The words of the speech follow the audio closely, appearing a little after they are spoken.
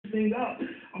saying,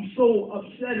 I'm so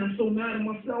upset, I'm so mad at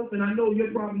myself, and I know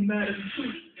you're probably mad at me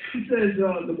too. He says,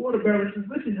 the water bearer says,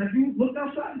 listen, have you looked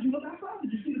outside? Did you look outside?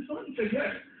 Did you see the sun? He said,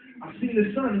 yes, I've seen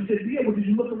the sun. He said, yeah, but did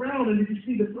you look around and did you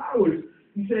see the flowers?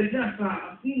 He said, yes,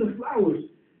 I've seen the flowers.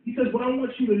 He says, what I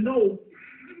want you to know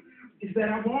is that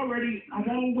I've always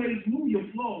knew your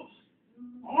flaws.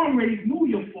 I already knew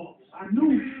your faults. I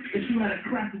knew that you had a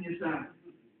crack in your side.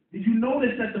 Did you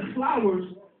notice that the flowers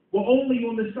were only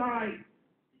on the side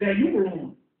that you were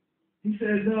on? He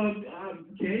says,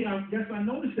 okay, I guess I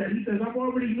noticed that. He says, I've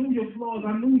already knew your flaws.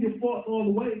 I knew your faults all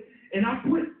the way. And I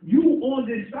put you on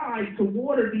this side to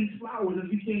water these flowers as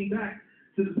we came back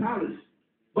to the palace.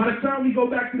 By the time we go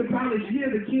back to the palace, yeah,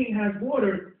 the king has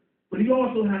water, but he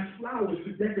also has flowers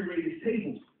to decorate his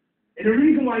tables. And the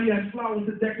reason why he has flowers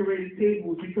to decorate his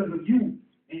table is because of you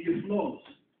and your flaws.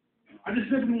 I just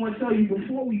simply want to tell you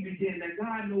before we begin that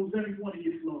God knows every one of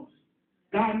your flaws.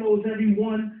 God knows every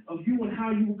one of you and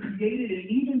how you were created. And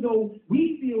even though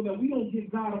we feel that we don't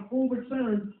give God a full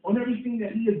return on everything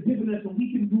that he has given us and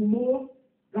we can do more,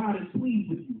 God is pleased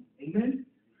with you. Amen?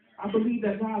 I believe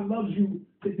that God loves you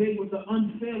today with an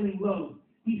unfailing love.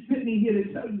 He's sitting here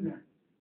to tell you that.